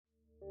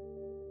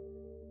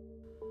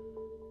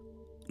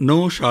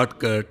No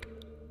shortcut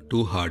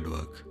to hard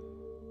work.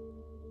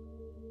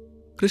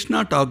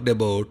 Krishna talked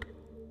about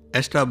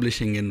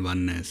establishing in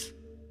oneness,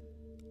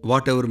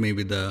 whatever may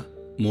be the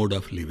mode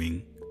of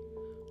living,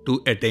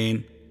 to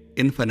attain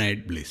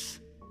infinite bliss.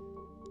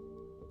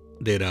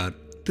 There are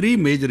three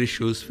major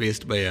issues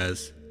faced by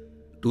us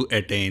to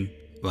attain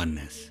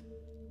oneness.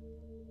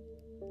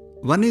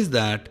 One is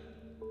that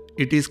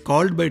it is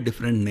called by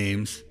different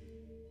names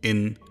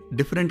in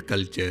different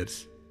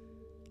cultures,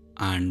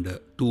 and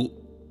to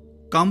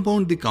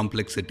compound the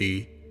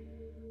complexity,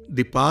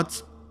 the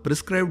paths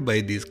prescribed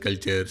by these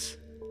cultures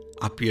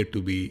appear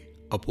to be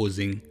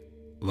opposing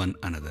one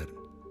another.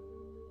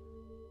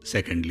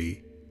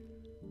 Secondly,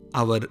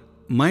 our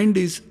mind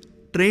is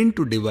trained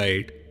to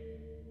divide,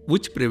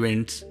 which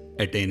prevents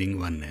attaining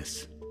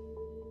oneness.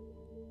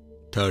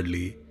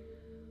 Thirdly,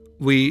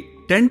 we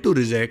tend to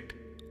reject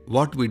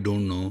what we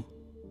don't know,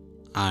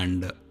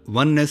 and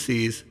oneness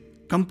is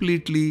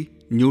completely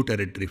new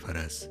territory for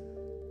us.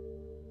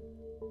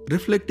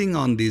 Reflecting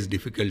on these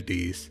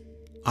difficulties,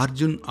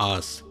 Arjun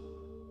asks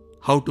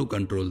how to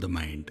control the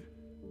mind.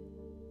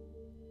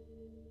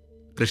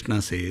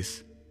 Krishna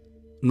says,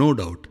 no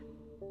doubt,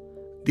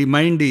 the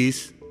mind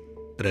is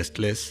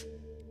restless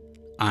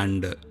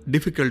and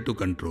difficult to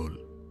control,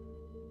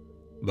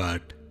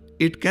 but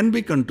it can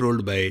be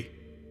controlled by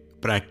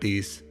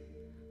practice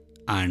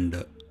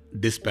and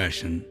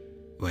dispassion,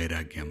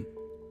 vairagyam.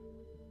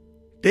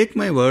 Take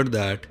my word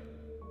that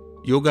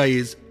yoga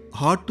is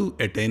hard to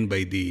attain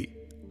by the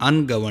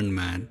ungoverned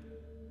man,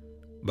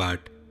 but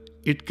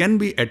it can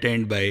be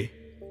attained by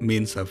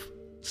means of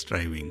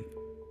striving.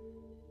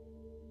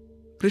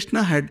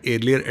 Krishna had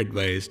earlier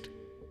advised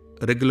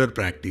regular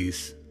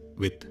practice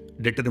with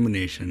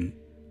determination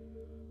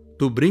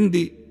to bring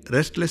the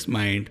restless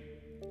mind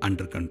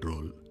under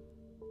control.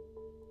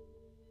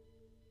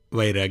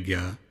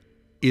 Vairagya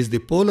is the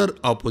polar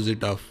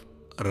opposite of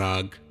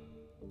rag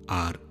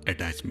or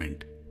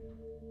attachment.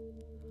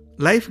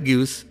 Life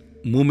gives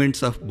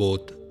moments of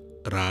both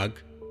rag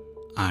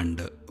and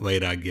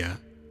vairagya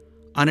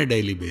on a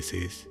daily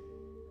basis,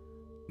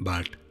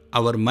 but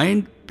our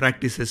mind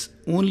practices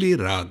only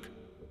rag,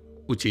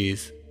 which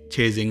is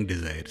chasing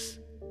desires.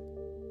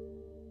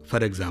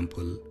 For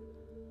example,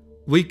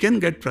 we can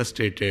get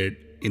frustrated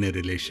in a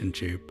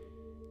relationship,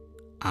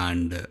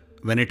 and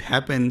when it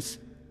happens,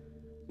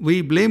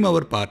 we blame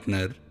our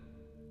partner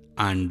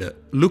and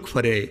look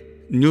for a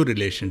new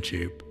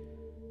relationship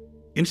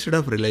instead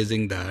of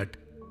realizing that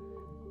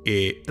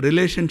a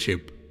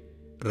relationship,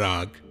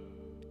 rag,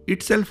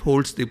 itself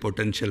holds the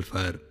potential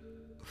for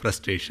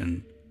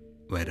frustration,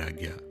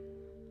 vairagya.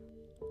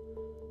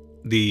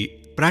 The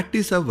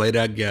practice of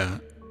vairagya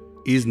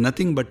is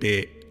nothing but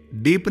a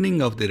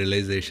deepening of the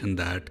realization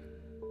that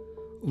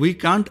we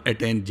can't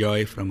attain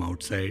joy from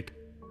outside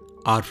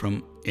or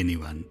from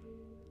anyone.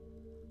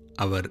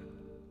 Our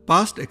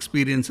past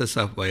experiences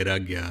of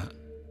vairagya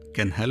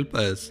can help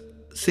us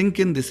sink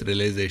in this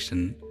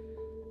realization,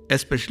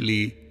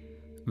 especially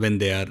when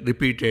they are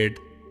repeated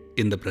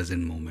in the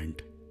present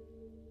moment.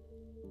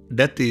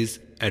 Death is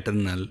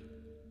eternal,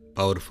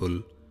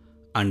 powerful,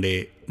 and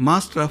a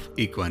master of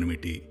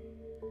equanimity.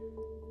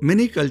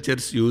 Many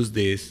cultures use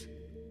this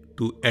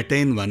to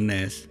attain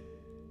oneness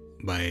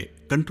by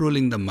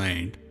controlling the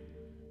mind,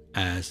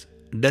 as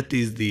death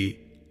is the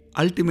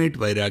ultimate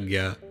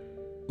vairagya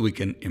we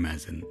can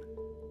imagine.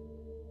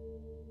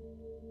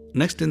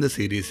 Next in the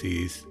series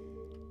is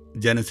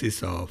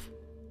Genesis of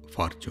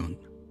Fortune.